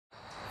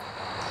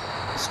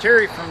it's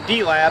Terry from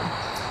D-Lab.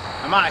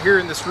 I'm out here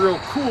in this real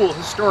cool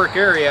historic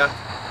area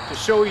to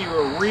show you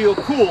a real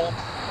cool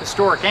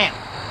historic amp.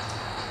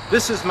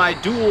 This is my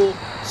dual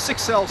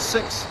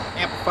 6L6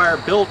 amplifier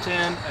built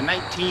in a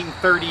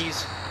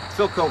 1930s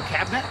Philco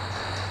cabinet.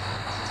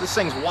 This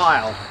thing's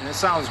wild and it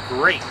sounds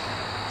great.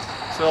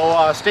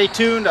 So stay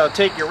tuned, I'll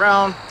take you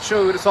around, show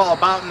you what it's all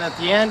about, and at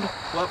the end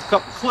we'll have a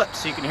couple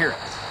clips so you can hear it.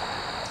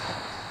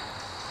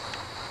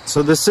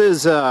 So this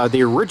is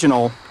the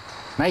original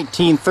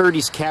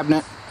 1930s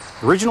cabinet,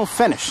 original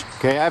finish.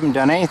 Okay, I haven't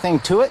done anything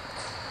to it.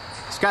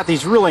 It's got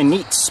these really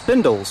neat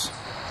spindles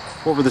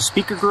over the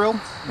speaker grill,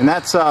 and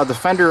that's the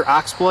Fender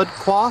oxblood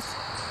cloth.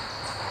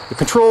 The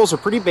controls are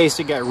pretty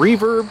basic. Got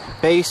reverb,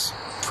 bass,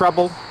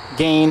 treble,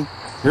 gain,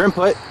 your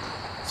input.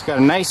 It's got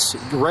a nice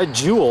red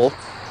jewel,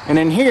 and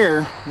in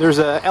here there's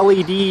a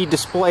LED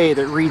display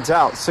that reads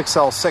out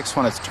 6L6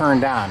 when it's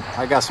turned on.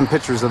 I got some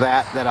pictures of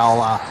that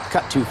I'll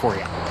cut to for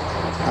you.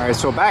 Alright,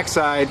 so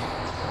backside,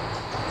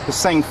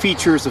 this thing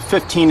features a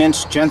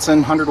 15-inch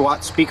Jensen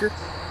 100-watt speaker.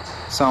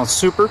 Sounds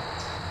super.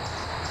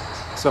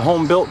 It's a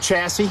home-built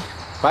chassis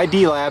by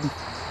D-Lab.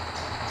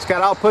 It's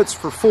got outputs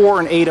for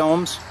 4 and 8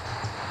 ohms.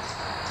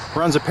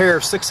 Runs a pair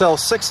of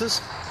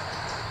 6L6s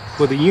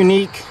with a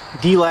unique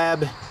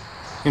D-Lab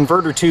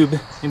inverter tube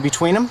in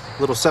between them.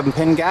 Little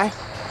 7-pin guy.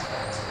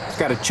 It's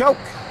got a choke.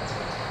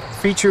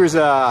 Features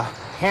a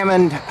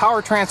Hammond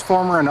power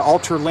transformer and an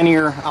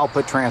ultra-linear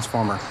output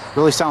transformer.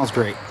 Really sounds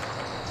great.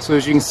 So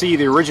as you can see,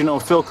 the original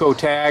Philco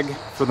tag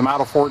for the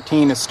Model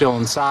 14 is still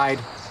inside.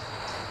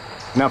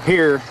 And up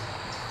here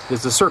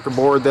is the circuit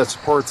board that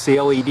supports the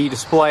LED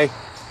display.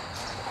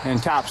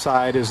 And top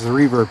side is the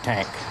reverb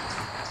tank.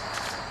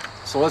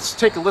 So let's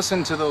take a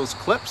listen to those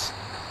clips.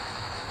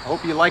 I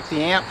hope you like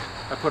the amp.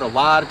 I put a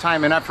lot of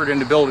time and effort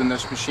into building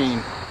this machine.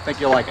 I think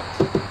you'll like it.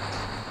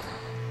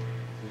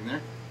 In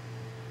there?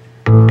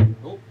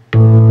 Oh.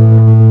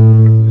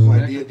 My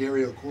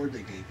D'Addario chord they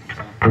gave me.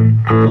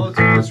 Well, let's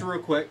do this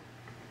real quick.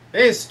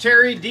 Hey, it's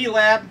Terry,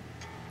 D-Lab.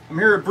 I'm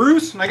here with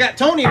Bruce, and I got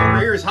Tony over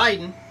here is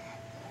hiding.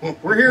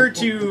 We're here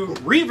to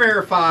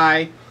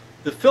re-verify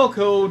the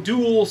Philco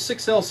dual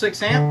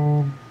 6L6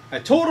 amp. I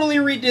totally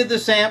redid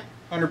this amp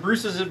under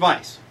Bruce's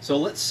advice. So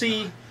let's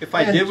see if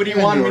I did what he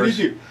wanted me to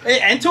do. Hey,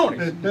 and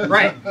Tony,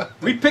 right.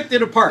 We picked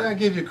it apart. I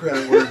give you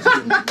credit where it's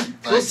due.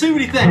 So let's see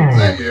what he thinks.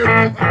 Thank you.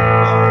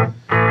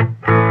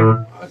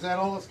 Is that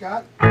all it's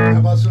got? How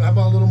about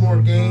a little more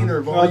gain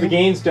or volume? Well, the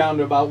gain's down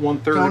to about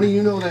 1/3. Tony,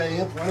 you know that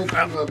amp. Why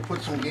don't you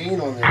put some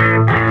gain on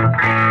there?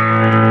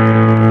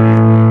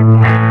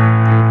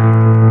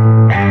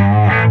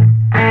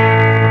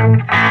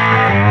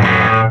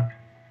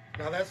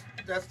 Now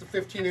that's the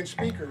 15-inch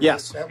speaker. Right?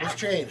 Yes. That was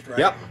changed, right?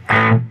 Yep.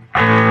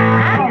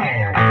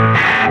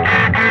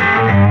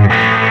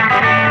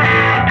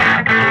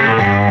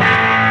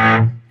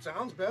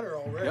 Sounds better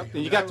already. Yep.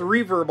 And you got the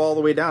reverb all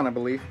the way down, I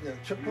believe. Yeah,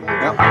 put it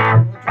Yep.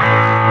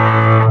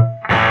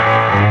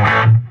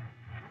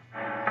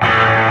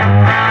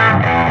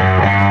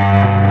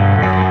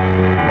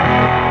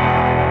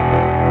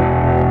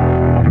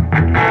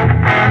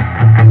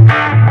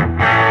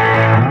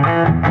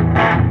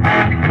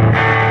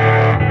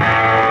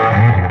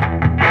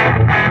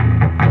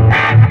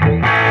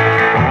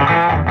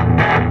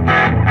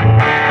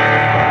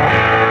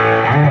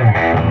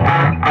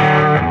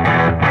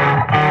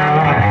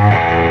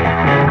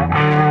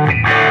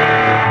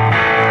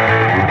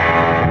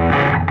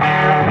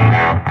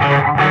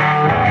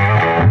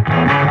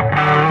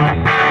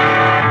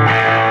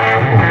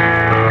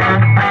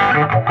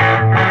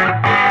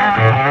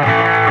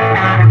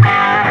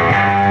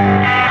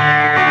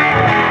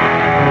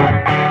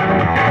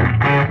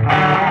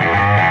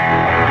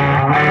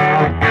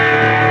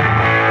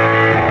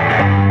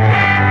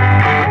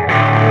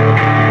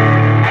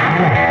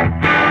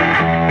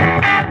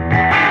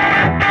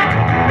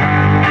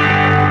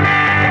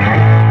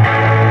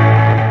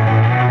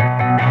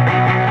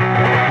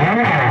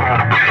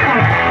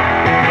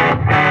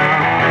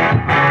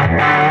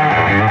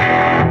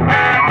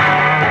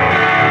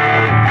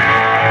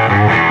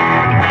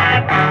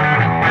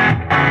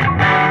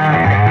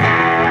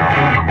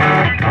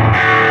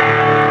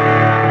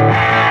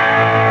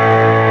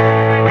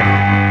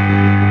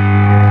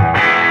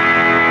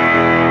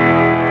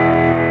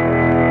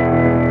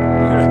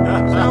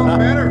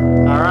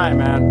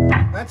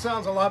 That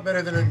sounds a lot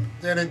better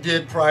than it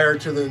did prior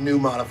to the new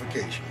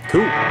modification.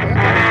 Cool.